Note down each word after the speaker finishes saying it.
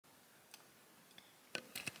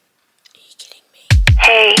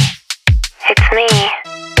just me.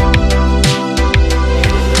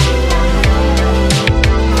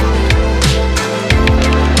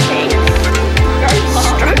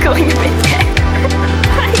 Struggling a bit there.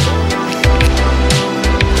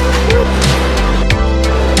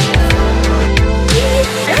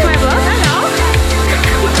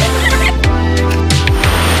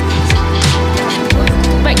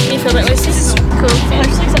 Wait, can you film it, Lucy? This is cool.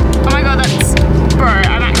 Oh my god, that's... Bro,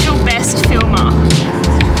 I'm actual best filmer.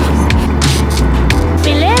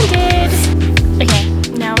 We landed! Okay,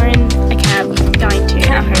 now we're in a cab going to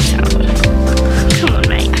our hotel. Come on,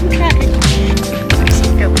 mate. I'm trying.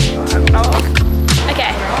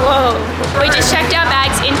 Okay, whoa. We just checked our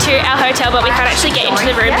bags into our hotel, but we can't actually get into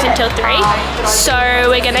the rooms until 3. So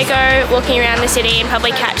we're gonna go walking around the city and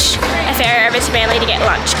probably catch a ferry over to Manly to get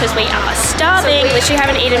lunch because we are starving. Literally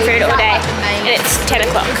haven't eaten food all day and it's 10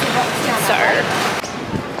 o'clock. So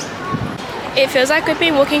it feels like we've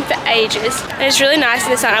been walking for ages and it's really nice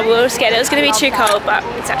in the sun. I was scared it was gonna be too cold, but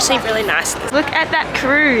it's actually really nice. Look at that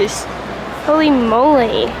cruise. Holy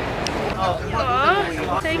moly.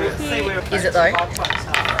 Aww, thank you. Is it though?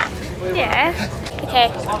 Yeah.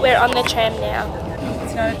 Okay, we're on the tram now.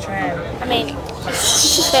 It's not a tram. I mean,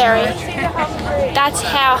 ferry. That's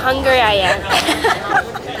how hungry I am.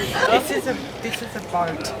 This is a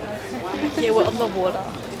boat. Yeah, we're on the water.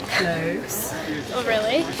 Close. Oh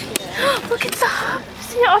really? Look, it's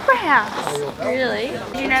the Opera House. Really?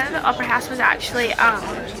 Did you know that the Opera House was actually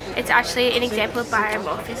it's actually an example of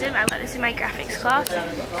biomorphism? I learned this in my graphics class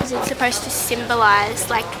because it's supposed to symbolize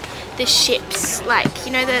like the ships, like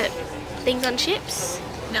you know the things on ships.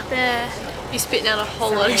 No. You're spitting out a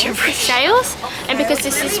whole lot of gibberish. Sails, and because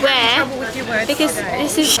this is where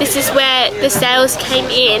this is where the sails came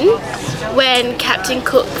in when Captain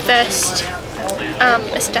Cook first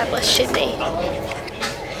established Sydney.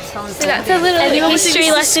 So that's a little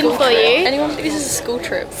history lesson for you. Anyone think this is a school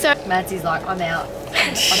trip? So Madsy's like, I'm out.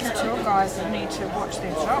 Tour guys that need to watch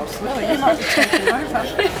their jobs. Really, you might be taking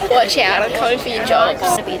over. watch out, I'm coming for your jobs.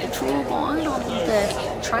 To be the tour guide on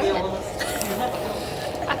the train.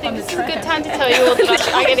 I think this is a good time to tell you all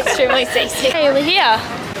that I get extremely seasick. Hey, over here.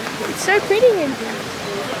 It's so pretty in here.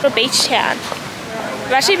 Little beach town.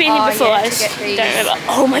 I've actually been here before, I just don't remember.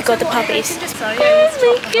 Oh my god, the puppies. Oh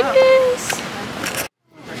my goodness.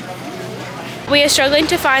 We are struggling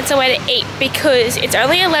to find somewhere to eat because it's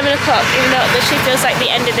only 11 o'clock, even though it literally feels like the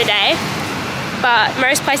end of the day. But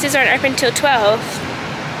most places aren't open till 12,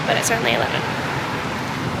 but it's only 11.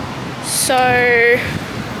 So,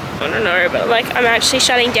 I don't know, but like I'm actually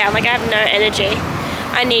shutting down, like I have no energy.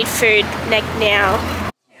 I need food now.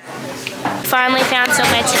 Finally found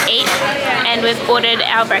somewhere to eat and we've ordered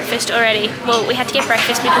our breakfast already. Well, we had to get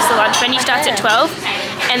breakfast because the lunch menu starts at 12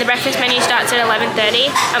 and the breakfast menu starts at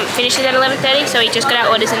 11:30. Finishes at 11:30, so we just got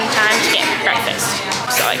our orders in time to get breakfast.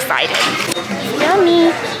 So excited.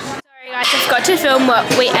 Yummy. Sorry guys, I forgot to film what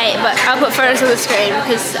we ate, but I'll put photos on the screen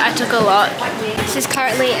because I took a lot. This is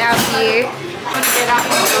currently our view.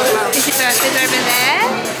 This is over there.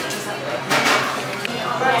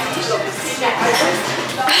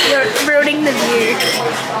 You're ruining the view.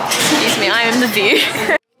 Excuse me, I am the view.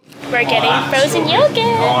 We're getting frozen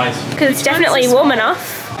yogurt because it's definitely warm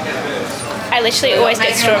enough. I literally always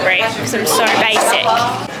get strawberry because I'm so basic.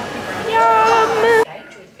 Yum!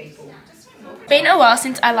 It's been a while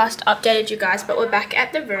since I last updated you guys, but we're back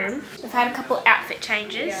at the room. We've had a couple outfit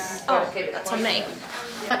changes. Oh, okay, but that's on me.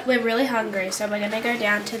 But we're really hungry, so we're gonna go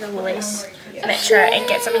down to the Woolies Metro and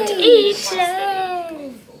get something to eat.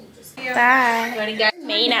 Bye.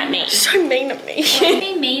 Mean at me. So mean at me.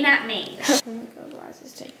 Be mean at me. Oh my god, why is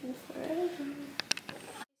this taking forever?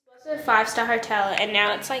 It was a 5-star hotel and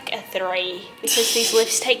now it's like a 3 because these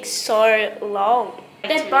lifts take so long.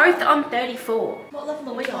 They're both on 34. What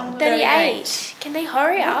level are we on? 38. Can they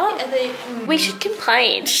hurry up? We should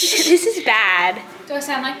complain. This is bad. Do I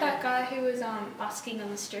sound like that guy who was busking on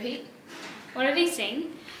the street? What did he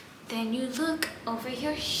sing? Then you look over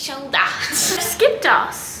your shoulder. Skipped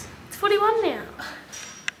us. It's 41 now.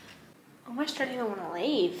 I almost don't even want to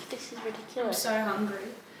leave. This is ridiculous. I'm so hungry.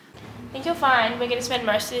 I think you'll find we're going to spend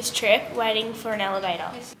most of this trip waiting for an elevator.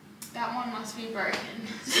 That one must be broken.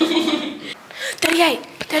 38!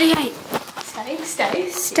 38! Stay.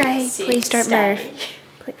 Stay. Please don't move.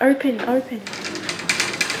 Please, open.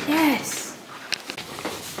 Yes.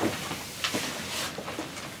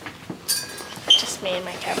 Just me and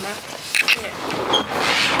my camera. Yeah.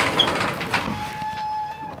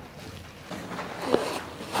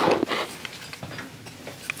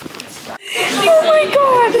 Oh my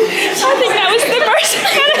god! I think that was the most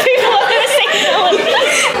amount of people I've ever seen in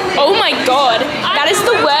Olympics. Oh my god! That is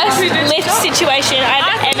the worst lift situation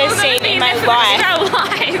I've ever seen in my life.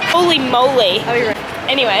 Holy moly.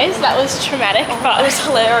 Anyways, that was traumatic, but it was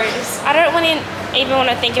hilarious. I don't even want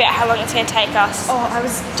to think about how long it's going to take us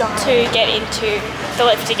to get into the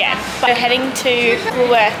lift again. But we're heading to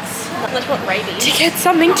Woolworths to get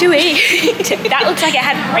something to eat. That looks like it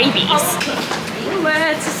had rabies.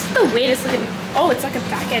 Woolworths, this is the weirdest looking. Oh, it's like a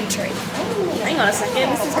back entry. Hang on a second,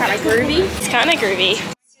 this is kind of groovy. It's kind of groovy.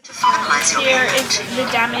 Here is the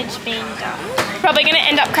damage being done. Probably going to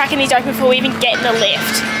end up cracking these open before we even get in the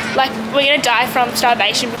lift. Like, we're going to die from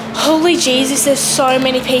starvation. Holy Jesus, there's so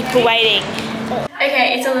many people waiting.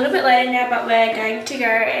 Okay, it's a little bit later now, but we're going to go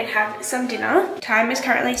and have some dinner. Time is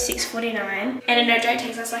currently 6:49, and a no joke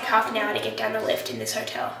takes us like half an hour to get down the lift in this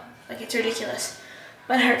hotel. Like, it's ridiculous.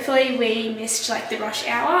 But hopefully we missed like the rush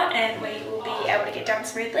hour and we will be able to get done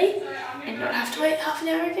smoothly and not have to wait half an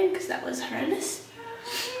hour again, because that was horrendous.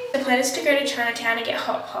 The plan is to go to Chinatown and get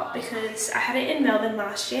hot pot because I had it in Melbourne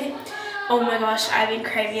last year. Oh my gosh, I've been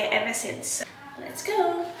craving it ever since. Let's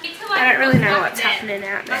go. I don't really know what's happening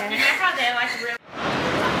out there.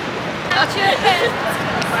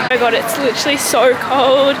 Oh my god, it's literally so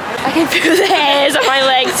cold. I can feel the hairs on my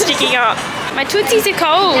legs sticking up. My tootsies are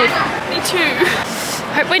cold. Me too.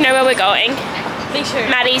 Hope we know where we're going. Me too.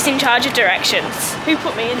 Maddie's in charge of directions. Who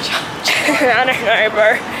put me in charge? I don't know,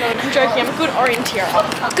 bro. No, I'm joking. I'm a good orienteer.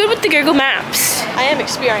 Good with the Google Maps. I am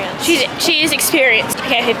experienced. She is experienced.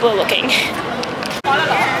 Okay, people are looking.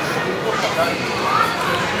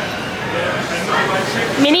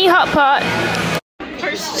 Mini hot pot.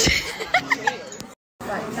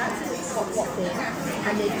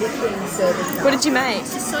 What did you make?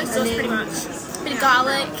 Just soy sauce pretty much. A bit of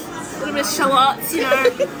garlic, a little bit of shallots, you know.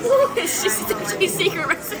 It's just a secret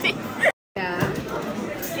recipe. Yeah.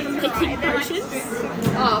 Picking potions.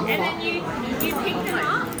 Oh. And then you pick them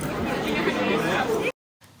up.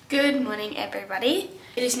 Good morning, everybody.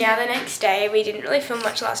 It is now the next day. We didn't really film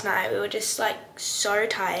much last night. We were just like so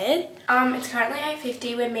tired. It's currently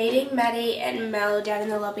 8:50. We're meeting Maddie and Mel down in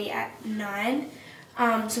the lobby at 9.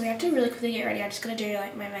 So we have to really quickly get ready. I'm just gonna do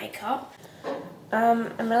like my makeup.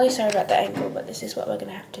 I'm really sorry about the angle, but this is what we're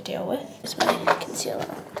gonna have to deal with. This is my concealer.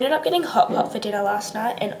 We ended up getting hot pot for dinner last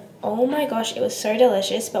night, and oh my gosh, it was so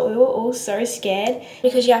delicious, but we were all so scared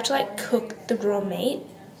because you have to like cook the raw meat.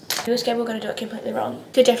 We were scared we were gonna do it completely wrong.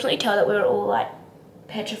 Could definitely tell that we were all like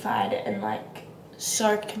petrified and like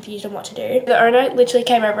so confused on what to do. The owner literally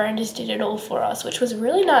came over and just did it all for us, which was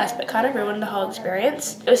really nice, but kind of ruined the whole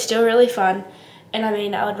experience. It was still really fun, and I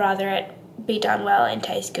mean, I would rather it be done well and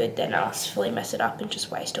taste good than us fully mess it up and just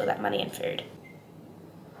waste all that money and food.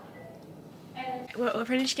 We're all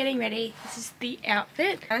finished getting ready. This is the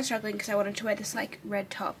outfit. I'm struggling because I wanted to wear this like red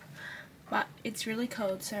top, but it's really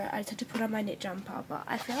cold, so I just had to put on my knit jumper, but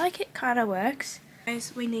I feel like it kind of works.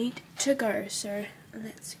 Guys, we need to go, so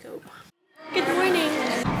let's go. Good morning.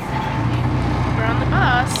 We're on the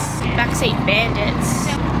bus. Backseat bandits.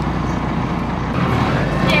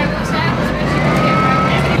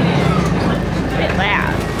 A bit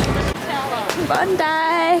loud. Bondi.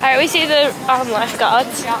 Alright, we see the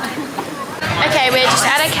lifeguards. Okay, we're just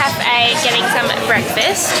at a cafe getting some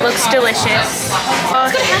breakfast. Looks delicious. Oh,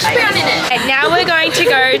 it's got hash brown in it. And now we're going to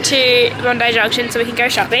go to Bondi Junction so we can go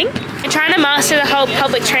shopping. We're trying to master the whole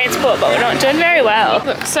public transport, but we're not doing very well.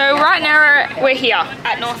 So right now we're here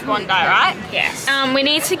at North Bondi, right? Yes. We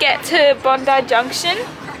need to get to Bondi Junction.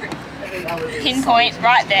 Pinpoint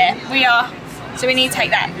right there. We are. So we need to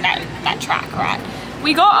take that track, right?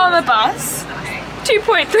 We got on the bus.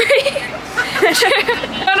 2.3.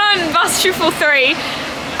 Got on bus 333,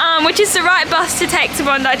 which is the right bus to take to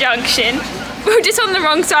Bondi Junction. We were just on the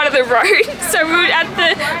wrong side of the road, so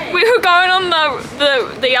we were going on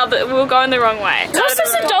we were going the wrong way. It cost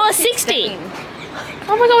us $1.60.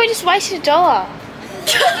 Oh my god, we just wasted $1.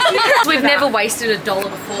 We've never wasted $1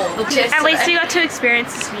 before. At least we got to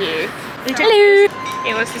experience this view. Hello.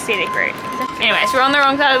 It was the scenic route. Anyways, we're on the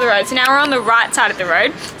wrong side of the road, so now we're on the right side of the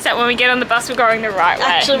road, so that when we get on the bus we're going the right way.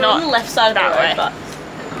 Actually, we're on the left side of the road, but...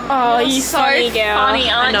 Oh, you so funny girl. Funny,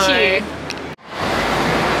 aren't you?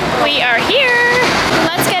 We are here.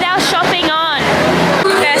 Let's get our shopping on.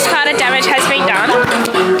 First part of damage has been done.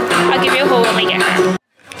 I'll give you a haul when we get home.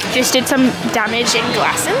 Just did some damage in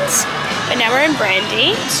Glassons, but now we're in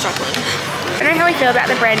Brandy. Struggling. I don't know how we feel about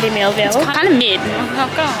the Brandy Millville. It's kind of mid. I'm not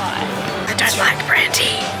gonna lie. I don't like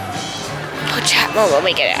Brandy. We'll chat more when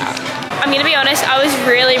we get out. I'm gonna be honest, I was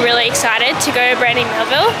really, really excited to go to Brandy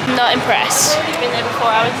Millville. Not impressed. I've been there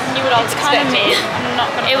before. I knew what I was expecting. I'm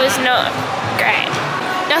not gonna. It was not great.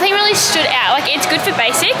 Nothing really stood out. Like, it's good for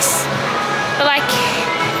basics, but like,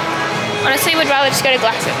 honestly, would rather just go to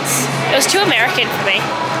Glassons. It was too American for me.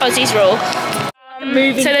 Aussies rule.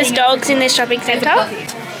 So there's dogs in this shopping centre.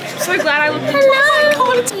 So glad I looked into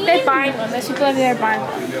Hello! They're buying one. There's people over there buying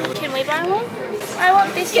one. Can we buy one? I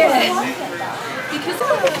want this one.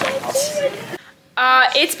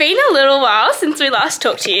 It's been a little while since we last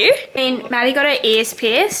talked to you. I mean, Maddie got her ears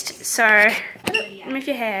pierced, so move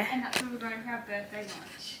your hair. And that's where we're going for our birthday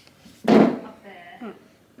lunch. Up there.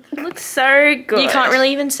 It looks so good. You can't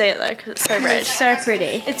really even see it though because it's so red. It's so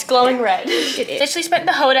pretty. It's glowing red. It is. Literally spent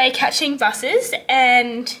the whole day catching buses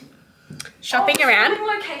and shopping around.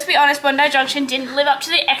 To be honest, Bondi Junction didn't live up to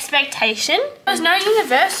the expectation. There was no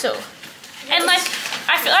Universal. And like,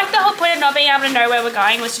 I feel like the whole point of not being able to know where we're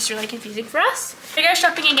going was just really confusing for us. We go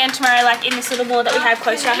shopping again tomorrow, like in this little mall that we have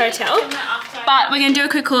close to our hotel. But we're gonna do a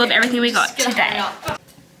quick haul of everything we got today.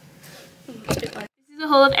 This is a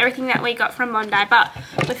haul of everything that we got from Bondi, but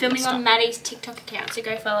we're filming on Maddie's TikTok account, so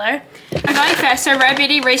go follow. I'm going first. So Rare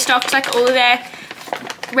Beauty restocked like all of their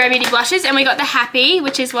Rare Beauty blushes, and we got the Happy,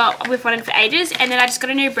 which is what we've wanted for ages. And then I just got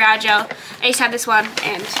a new brow gel. I used to have this one,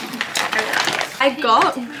 and I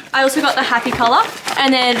also got the Happy colour,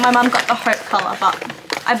 and then my mum got the Hope colour, but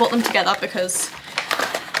I bought them together because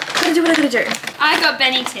I gotta do what I gotta do. I got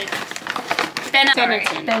Bennington.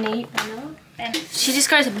 Benny. she just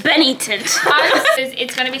goes Bennington.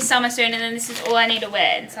 It's going to be summer soon, and then this is all I need to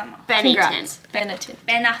wear in summer. Bennington.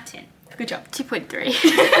 Benetton. Good job.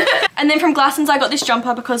 2.3. And then from Glassons I got this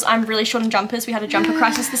jumper because I'm really short on jumpers. We had a jumper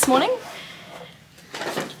crisis this morning.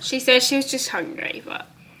 She said she was just hungry, but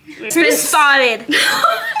we just started.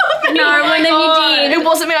 No, when you did. It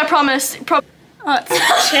wasn't me, I promise. Oh, it's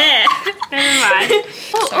a chair. Never mind.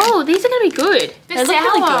 Oh, these are gonna be good. They look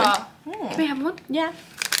really good. Can we have one? Yeah.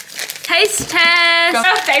 Taste test.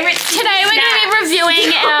 Our favourite. Today we're gonna be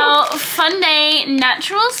reviewing our Fun Day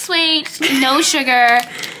Natural Sweet, No Sugar,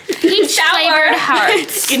 Peach Flavoured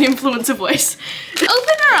Hearts. In influencer voice. Open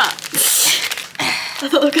her up. I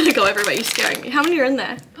thought they were gonna go everywhere. You're scaring me. How many are in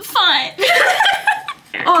there? 5.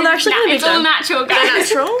 Oh, they're actually It's all natural, guys.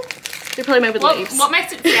 natural. They're probably made with leaves. What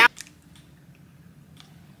makes it sour?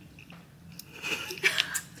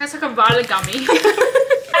 That's like a Violet gummy.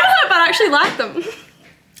 But I actually like them.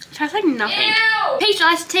 It tastes like nothing. Ew. Peach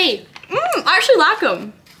iced tea. I actually like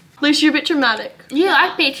them. Lucy, you're a bit dramatic. You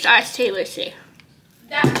like peach iced tea, Lucy?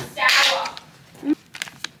 That's sour.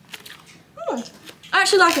 I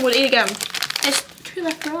actually like them. We'll eat again. There's 2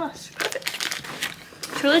 left for us.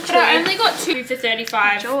 Truly, But I only got 2 for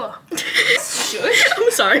 35. Sure. Shush.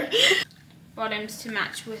 I'm sorry. Bottoms to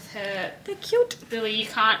match with her. They're cute. Billy, you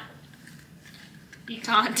can't do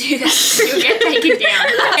that. You'll get taken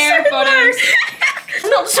down. Pair of bottoms. I'm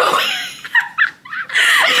not sorry.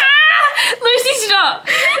 Lucy, stop.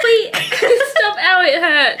 Wait. Stop. Ow, it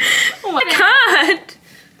hurts. Oh my I can't.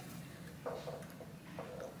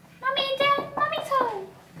 Mummy and Dad, Mummy's home.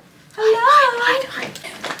 Hello.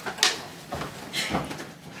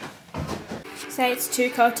 Say it's too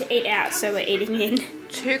cold to eat out, so we're eating in.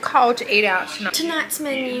 Too cold to eat out tonight. Tonight's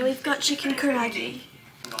menu, we've got chicken karagi.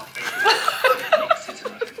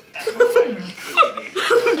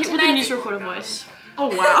 With a news recorder voice. Oh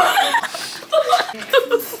wow.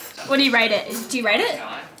 What do you rate it? Do you rate it?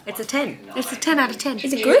 It's a 10. It's a 10 out of 10.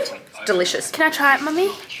 Is it good? Delicious. Can I try it, Mummy?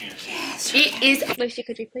 Yes. It is. Lucy,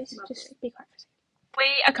 could you please just be quiet for a second? We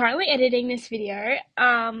are currently editing this video,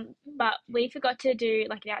 but we forgot to do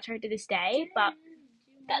like an outro to this day, but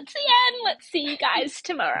that's the end. Let's see you guys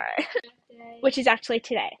tomorrow. Which is actually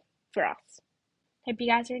today for us. Hope you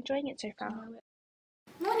guys are enjoying it so far.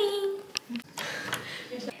 Morning.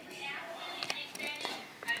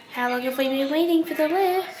 How long have we been waiting for the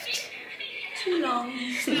lift? Too long.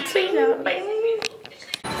 Too long.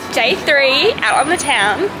 Day 3, out on the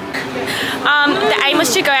town. The aim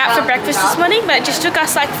was to go out for breakfast this morning, but it just took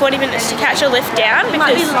us like 40 minutes to catch a lift down. It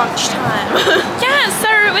might be lunchtime. Yeah,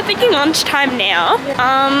 so we're thinking lunchtime now.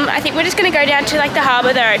 I think we're just gonna go down to like the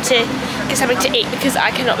harbour though to get something to eat because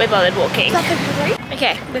I cannot be bothered walking.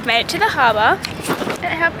 Okay, we've made it to the harbour. Look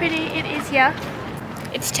at how pretty it is here.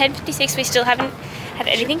 It's 10:56. We still haven't had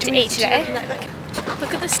anything to eat today.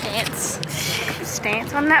 Look at the stance. The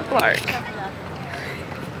stance on that bloke.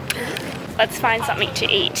 Let's find something to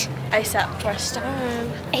eat. ASAP for a starve.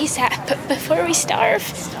 ASAP, but before we starve.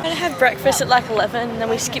 We're gonna have breakfast at like 11 and then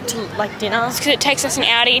we skip to like dinner. Because it takes us an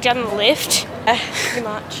hour to get down the lift. Pretty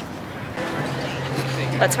much.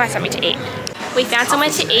 Let's find something to eat. We found somewhere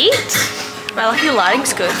to eat. Well, like your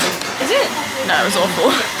lighting's good. Is it? No, it was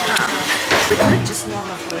awful.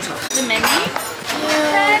 The menu.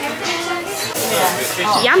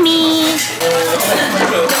 Yummy.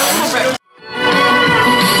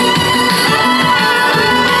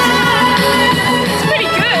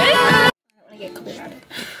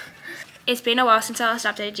 It's been a while since I last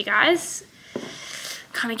updated you guys.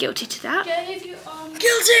 Kind of guilty to that.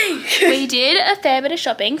 Guilty! We did a fair bit of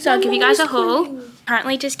shopping, so I'll give you guys a haul.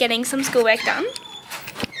 Currently just getting some schoolwork done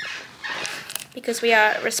because we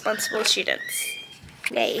are responsible students.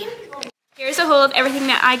 Yay. Here's a haul of everything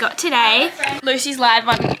that I got today. Lucy's live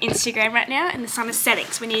on Instagram right now and the sun is setting,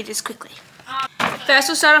 so we need to do this quickly. First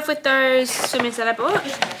we'll start off with those swimmers that I bought.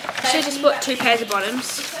 Actually just bought 2 pairs of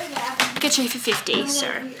bottoms. Get 2 for 50, so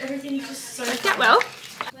worked out well.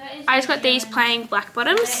 I just got these plain black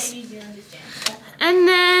bottoms. And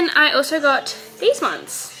then I also got these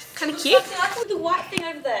ones. Kind of cute. The white thing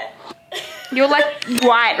over there. You're like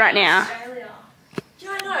white right now.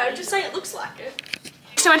 Yeah, I know. I'm just saying it looks like it.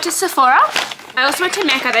 So I went to Sephora. I also went to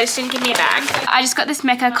Mecca. They just didn't give me a bag. I just got this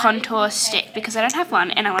Mecca contour stick because I don't have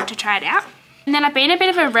one and I wanted to try it out. And then I've been a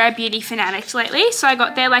bit of a Rare Beauty fanatic lately. So I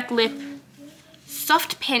got their like lip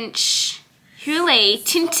soft pinch Hoolie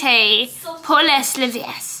Tinte pour les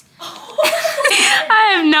lèvres.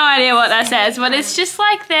 I have no idea what that says, but it's just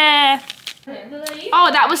like their...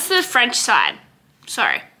 Oh, that was the French side.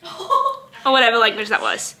 Sorry. Or whatever language that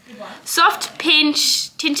was. Soft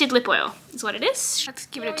pinch tinted lip oil is what it is. Let's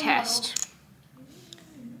give it a test.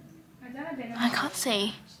 I can't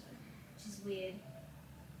see.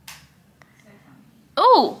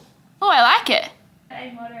 Oh, I like it.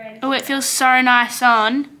 Oh, it feels so nice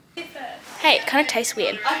on. Hey, it kind of tastes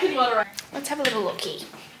weird. I can moderate. Let's have a little looky.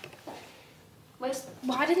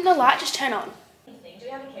 Why didn't the light just turn on? Do we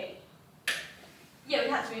have a key? Yeah, we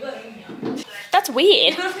have to. We got it in here. That's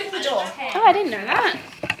weird. We've got to pick the door. Oh, I didn't know that.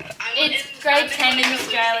 It's grade 10 in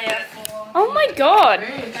Australia. Oh my god,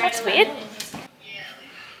 that's weird.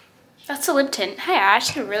 That's a lip tint. Hey, I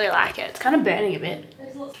actually really like it. It's kind of burning a bit.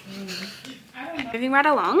 Moving right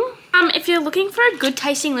along. If you're looking for a good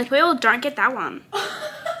tasting lip oil, don't get that one.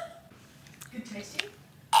 Good tasting?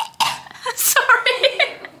 Sorry.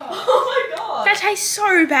 Oh my god. That tastes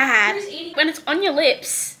so bad. When it's on your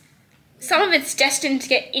lips, some of it's destined to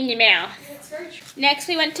get in your mouth. That's very true. Next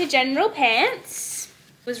we went to General Pants.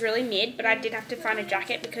 It was really mid, but I did have to find a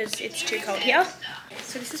jacket because it's too cold here.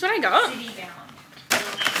 So this is what I got.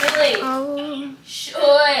 Lily. Oh.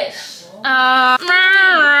 Shush. Lily.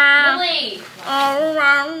 Shut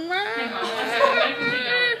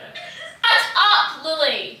up,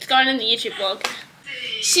 Lily. It's going in the YouTube vlog.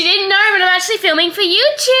 She didn't know, but I'm actually filming for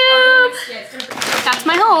YouTube. That's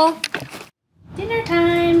my haul. Dinner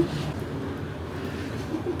time.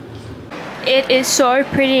 It is so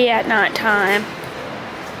pretty at night time.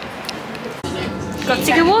 Got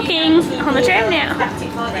sick of walking on the tram now.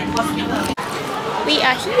 We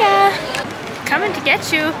are here, coming to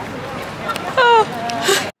get you. Oh.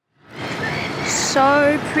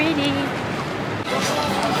 So pretty.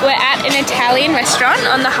 We're at an Italian restaurant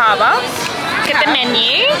on the harbour. Look at the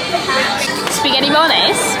menu. Spaghetti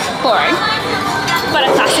bolognese, boring, but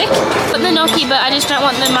a classic. Got the gnocchi, but I just don't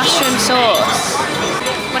want the mushroom sauce.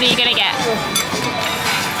 What are you gonna get?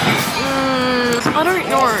 I don't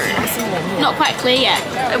know. Not quite clear yet.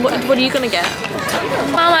 What are you gonna get?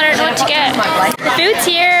 Mom, I don't know what to get. The food's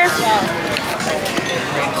here.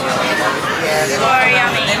 So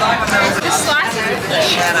yummy. The slices.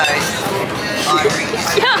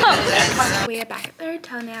 Yum. We are back at the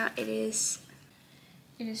hotel now. It is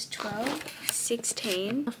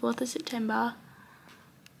 12:16, the 4th of September,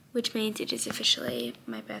 which means it is officially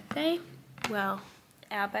my birthday. Well,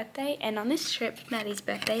 our birthday, and on this trip, Maddie's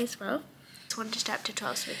birthday as well. Just wanted to stay up to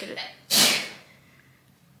 12 so we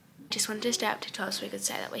could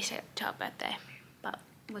say that we stayed up to our birthday. But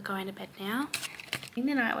we're going to bed now. In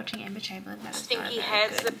the night watching Amber Chamberlain. That is Stinky not a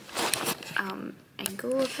heads. very good,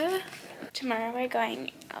 angle of her. Tomorrow we're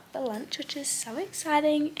going up for lunch, which is so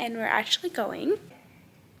exciting, and we're actually going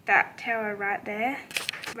that tower right there,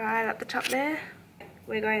 right up the top there.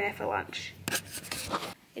 We're going there for lunch.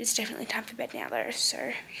 It is definitely time for bed now though,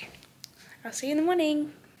 so I'll see you in the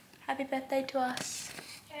morning. Happy birthday to us.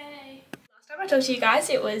 Yay. Last time I talked to you guys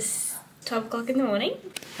it was 12 o'clock in the morning,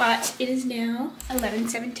 but it is now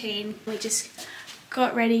 11:17. We just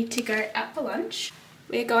got ready to go out for lunch.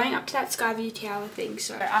 We're going up to that Skyview Tower thing,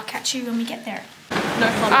 so I'll catch you when we get there. No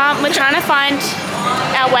fun. We're trying to find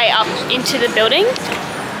our way up into the building,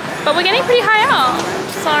 but we're getting pretty high up,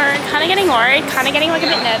 so kind of getting worried, kind of getting like a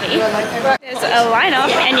bit nervy. There's a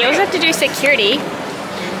lineup, and you also have to do security.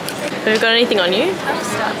 Have you got anything on you?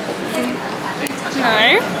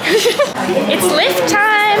 No. It's lift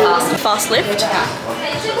time. Fast lift.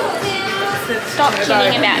 Stop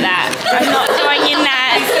kidding about that. I'm not going in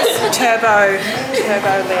that. Turbo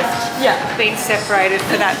lift. Yeah. Been separated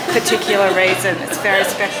for that particular reason. It's very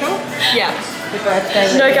special. Yeah.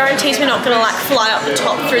 No guarantees we're not going to like fly up the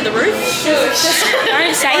top through the roof.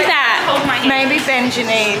 Don't say that. Hold my hand. Maybe bend your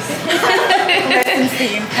knees. Lessens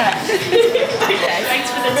the impact. Thanks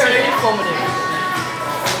for the very informative.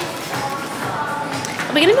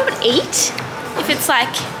 Are we gonna go and eat? If it's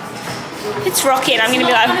like, if it's rocking, I'm gonna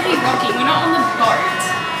be like. It's not gonna be rocky. We're not on the boat.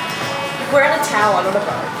 We're in a tower, not a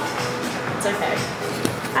boat. It's okay.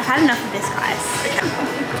 I've had enough of this, guys.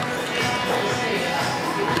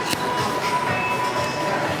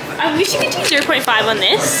 I wish you could do 0.5 on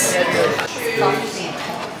this.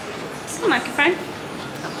 It's the microphone.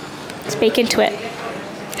 Speak into it.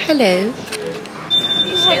 Hello.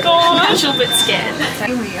 Oh my god. I'm a little bit scared.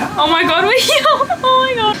 Oh my god, we're here. Oh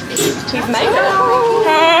my god. We've made it.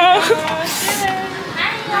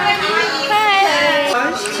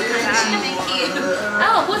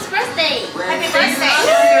 Oh, whose birthday? Happy birthday.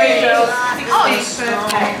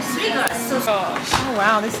 Oh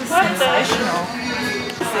wow, this is sensational.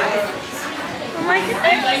 Oh my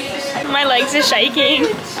god. My legs are shaking.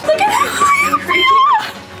 Look at how high we are.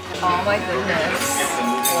 Oh my goodness.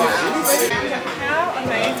 How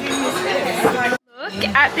amazing is this? Look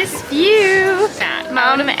at this view.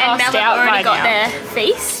 Mum and Mel have already got their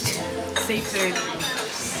feast. Seafood.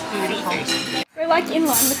 Beautiful. We're like in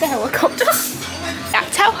line with the helicopter.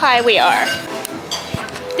 That's how high we are.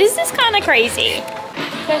 This is kind of crazy.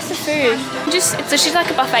 There's the food. It's literally like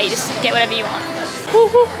a buffet. You just get whatever you want.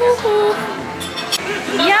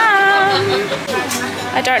 Yum!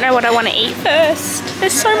 I don't know what I want to eat first.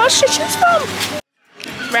 There's so much to choose from.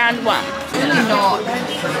 Round 1.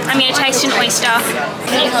 I'm going to taste an oyster.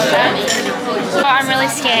 Oh, I'm really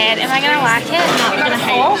scared. Am I going to like it? I'm going to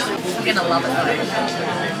hate it. You're gonna love it though.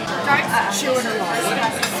 Don't chew it alone.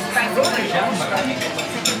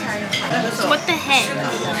 What the heck?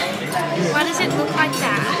 Why does it look like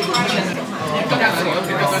that?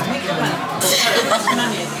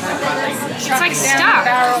 It's like stuck.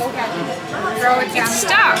 It's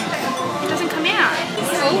stuck. It doesn't come out.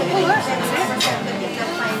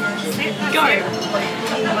 Go.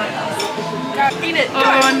 Eat it.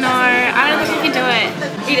 Oh no, I don't think you can do it.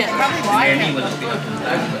 Eat it.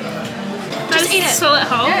 Just eat it. Swallow it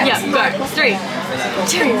whole? Yeah, go. 3, 2.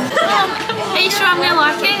 Are you sure I'm gonna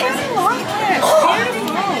like it?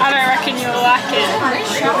 I don't reckon you'll like it.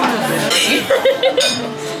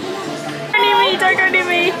 Don't go near me, don't go near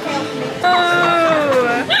me.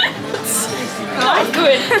 Oh. Not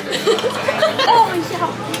good.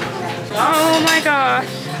 Oh my gosh.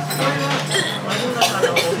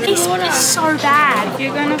 This is so bad. If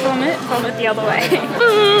you're gonna vomit, vomit the other way.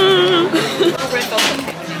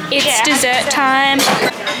 It's dessert time.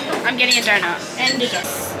 I'm getting a donut and dessert.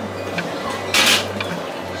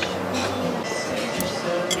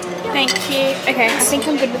 Thank you. Okay, I think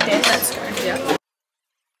I'm good with this. Let's go. Yeah.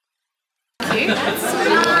 Thank you.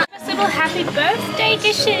 Little happy birthday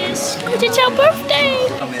dishes. It's our birthday.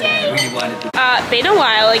 Yay. Been a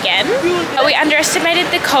while again. We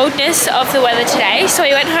underestimated the coldness of the weather today, so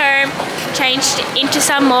we went home, changed into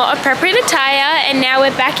some more appropriate attire, and now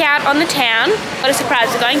we're back out on the town. What a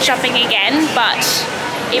surprise, we're going shopping again, but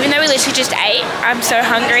even though we literally just ate, I'm so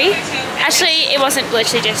hungry. Actually, it wasn't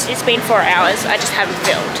literally just, it's been 4 hours, I just haven't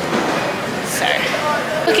filmed. So,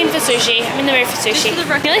 looking for sushi. I'm in the mood for sushi.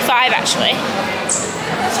 Nearly 5 actually.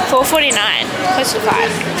 4.49, close to 5.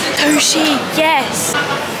 Sushi, yes.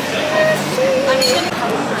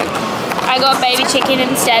 I got baby chicken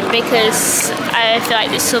instead because I feel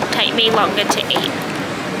like this will take me longer to eat.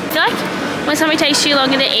 I feel like when something takes you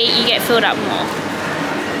longer to eat, you get filled up more.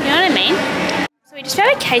 You know what I mean? So we just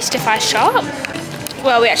found a Casetify shop.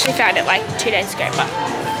 Well, we actually found it like 2 days ago, but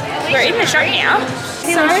we're in the shop now.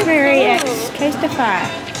 So very Casetify.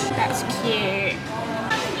 That's cute.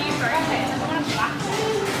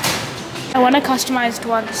 I want a customized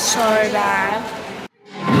one so bad.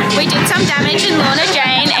 We did some damage in Lorna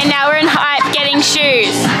Jane and now we're in Hype getting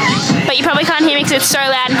shoes. But you probably can't hear me because it's so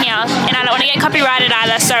loud in here and I don't want to get copyrighted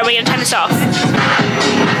either, so we're going to turn this off.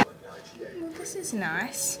 Well, this is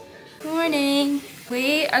nice. Morning.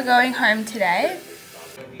 We are going home today.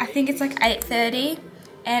 I think it's like 8:30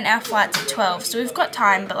 and our flight's at 12, so we've got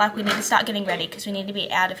time, but like we need to start getting ready because we need to be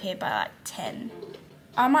out of here by like 10.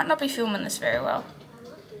 I might not be filming this very well.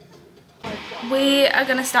 We are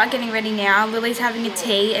going to start getting ready now. Lily's having a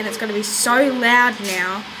tea and it's going to be so loud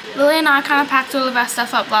now. Lily and I kind of packed all of our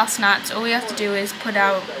stuff up last night, so all we have to do is put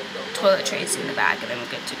our toiletries in the bag and then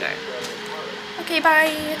we're good to go. Okay,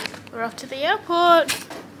 bye. We're off to the airport.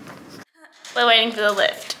 We're waiting for the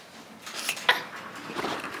lift.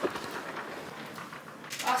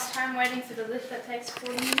 Last time waiting for the lift, that takes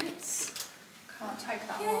 40 minutes. Can't take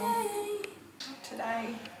that long. Not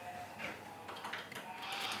today.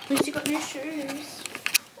 least you got new shoes.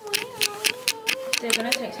 They're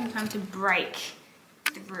gonna take some time to break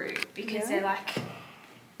through because they're like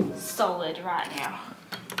solid right now.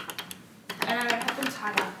 And I don't have them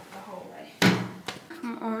tied up the whole way.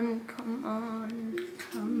 Come on, come on,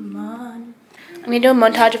 come on. I'm gonna do a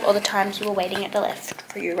montage of all the times you were waiting at the lift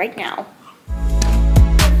for you right now.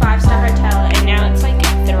 5-star hotel and now it's like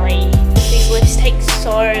 3. These lifts take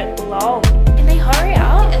so long. Can they hurry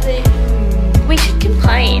up? We should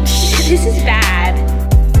complain. This is bad.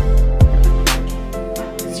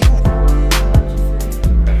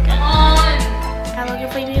 Come on! How long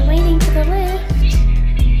have we been waiting for the lift?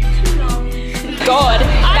 God,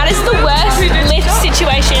 that is the worst lift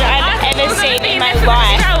situation I've ever seen in my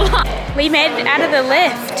life. We made it out of the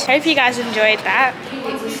lift. Hope you guys enjoyed that.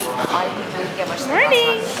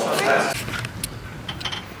 Morning.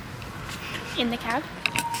 In the cab,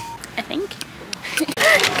 I think.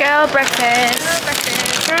 Girl breakfast.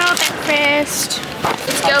 Girl breakfast.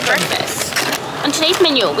 It's girl breakfast. On today's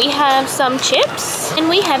menu, we have some chips and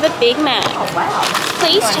we have a Big Mac.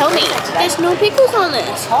 Please tell me, there's no pickles on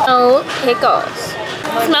this. No pickles.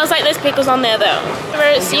 It smells like there's pickles on there though.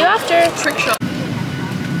 See you after. Trick shot.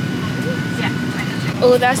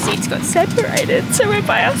 All of our seats got separated, so we're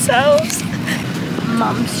by ourselves.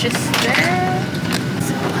 Mum's just there.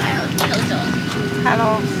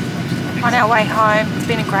 Hello. On our way home. It's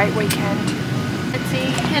been a great weekend.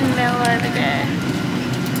 Betsy and Mel over there.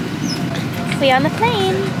 We're on the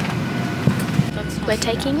plane. We're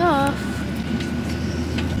taking off.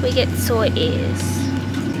 We get sore ears.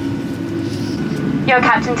 Your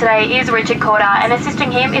captain today is Richard Corder, and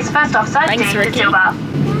assisting him is First Officer Thanks, Dean Ricky. De Silva. Is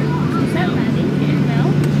that landing here,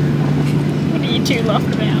 Mel? What are you two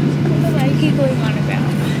laughing about? What are you giggling on about?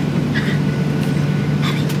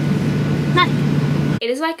 It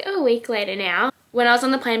is like a week later now. When I was on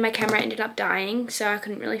the plane, my camera ended up dying, so I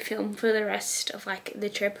couldn't really film for the rest of like the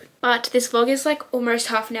trip. But this vlog is like almost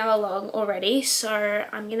half an hour long already, so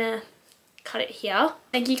I'm gonna cut it here.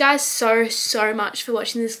 Thank you guys so much for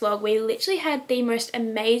watching this vlog. We literally had the most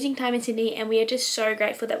amazing time in Sydney and we are just so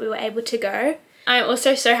grateful that we were able to go. I'm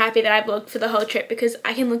also so happy that I vlogged for the whole trip because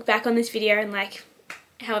I can look back on this video in like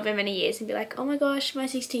however many years and be like, oh my gosh, my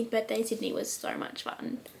 16th birthday in Sydney was so much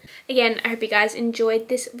fun. Again, I hope you guys enjoyed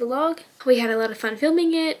this vlog. We had a lot of fun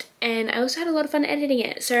filming it and I also had a lot of fun editing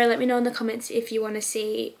it. So let me know in the comments if you want to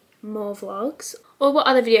see more vlogs or what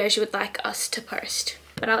other videos you would like us to post.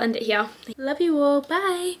 But I'll end it here. Love you all.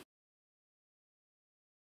 Bye.